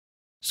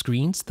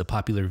Screens, the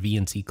popular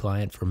VNC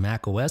client for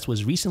macOS,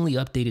 was recently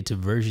updated to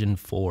version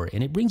 4,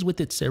 and it brings with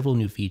it several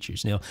new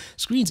features. Now,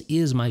 Screens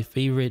is my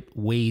favorite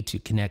way to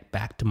connect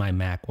back to my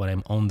Mac when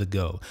I'm on the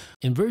go.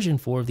 In version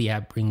 4 of the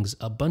app brings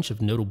a bunch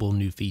of notable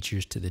new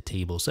features to the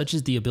table, such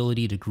as the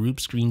ability to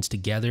group screens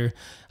together,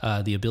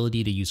 the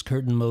ability to use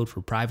curtain mode for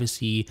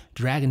privacy,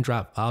 drag and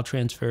drop file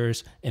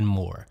transfers, and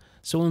more.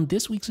 So in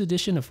this week's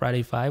edition of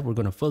Friday 5, we're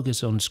going to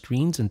focus on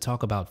Screens and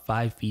talk about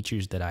 5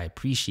 features that I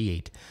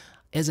appreciate.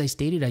 As I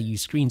stated, I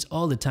use Screens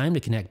all the time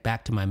to connect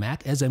back to my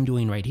Mac, as I'm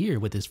doing right here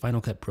with this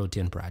Final Cut Pro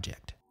 10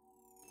 project.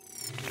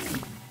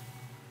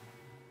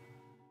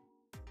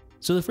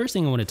 So the first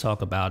thing I want to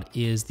talk about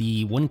is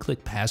the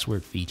one-click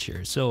password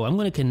feature. So I'm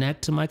going to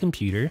connect to my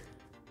computer,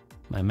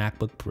 my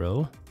MacBook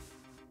Pro,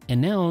 and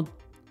now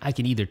I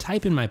can either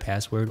type in my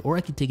password or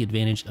I can take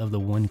advantage of the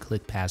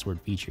one-click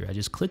password feature. I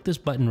just click this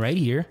button right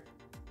here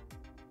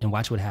and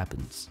watch what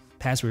happens.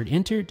 Password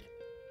entered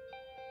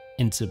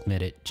and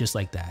submit it just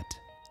like that.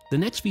 The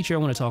next feature I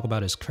want to talk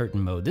about is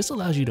curtain mode. This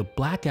allows you to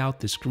black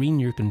out the screen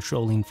you're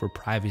controlling for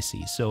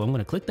privacy. So I'm going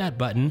to click that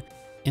button,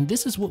 and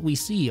this is what we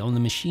see on the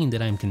machine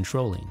that I'm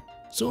controlling.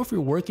 So if you're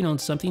working on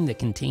something that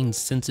contains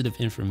sensitive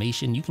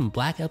information, you can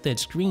black out that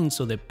screen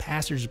so that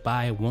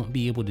passersby won't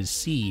be able to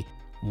see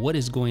what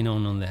is going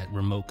on that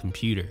remote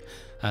computer.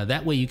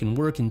 That way you can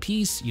work in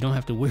peace. You don't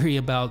have to worry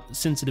about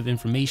sensitive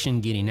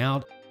information getting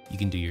out. You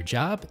can do your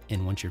job,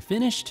 and once you're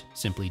finished,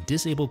 simply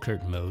disable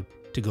curtain mode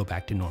to go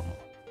back to normal.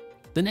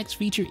 The next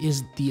feature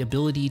is the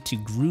ability to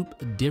group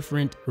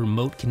different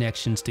remote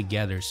connections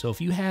together. So if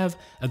you have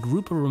a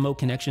group of remote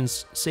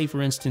connections, say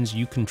for instance,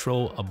 you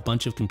control a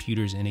bunch of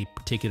computers in a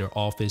particular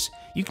office,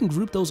 you can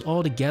group those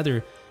all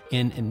together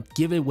and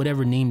give it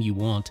whatever name you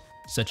want,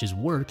 such as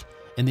work,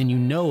 and then you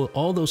know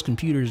all those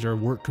computers are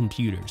work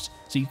computers.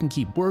 So you can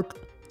keep work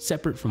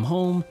separate from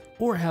home,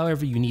 or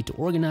however you need to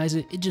organize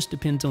it. It just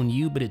depends on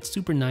you, but it's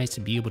super nice to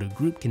be able to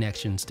group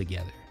connections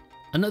together.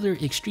 Another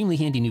extremely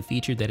handy new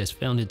feature that has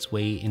found its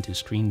way into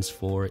Screens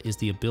 4 is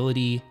the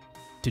ability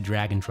to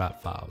drag and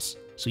drop files.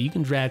 So you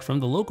can drag from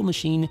the local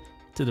machine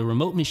to the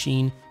remote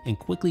machine and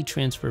quickly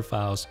transfer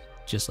files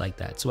just like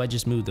that. So I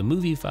just moved the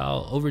movie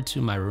file over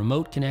to my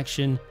remote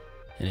connection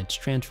and it's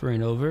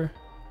transferring over.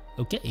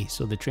 Okay,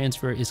 so the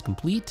transfer is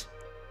complete.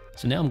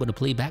 So now I'm going to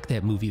play back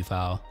that movie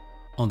file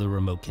on the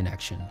remote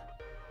connection.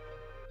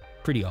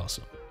 Pretty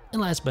awesome. And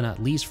last but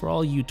not least, for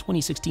all you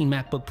 2016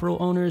 MacBook Pro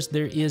owners,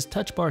 there is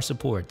touch bar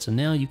support. So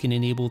now you can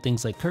enable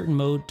things like curtain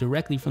mode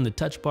directly from the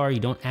touch bar. You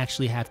don't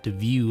actually have to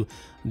view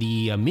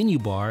the menu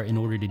bar in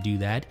order to do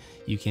that.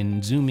 You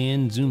can zoom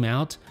in, zoom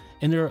out,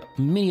 and there are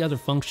many other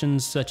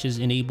functions such as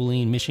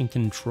enabling mission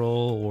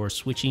control or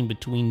switching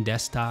between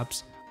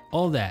desktops.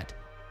 All that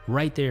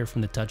right there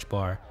from the touch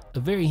bar. A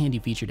very handy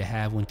feature to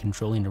have when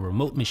controlling a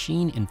remote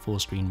machine in full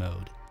screen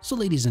mode. So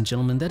ladies and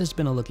gentlemen, that has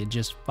been a look at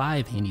just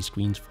 5 handy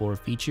Screens 4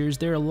 features.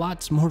 There are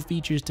lots more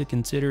features to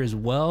consider as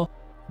well.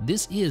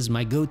 This is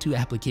my go-to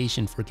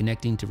application for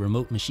connecting to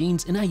remote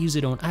machines, and I use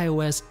it on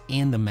iOS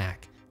and the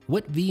Mac.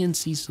 What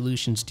VNC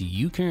solutions do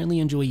you currently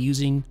enjoy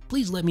using?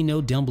 Please let me know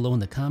down below in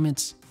the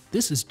comments.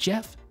 This is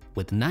Jeff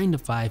with 9 to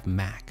 5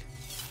 Mac.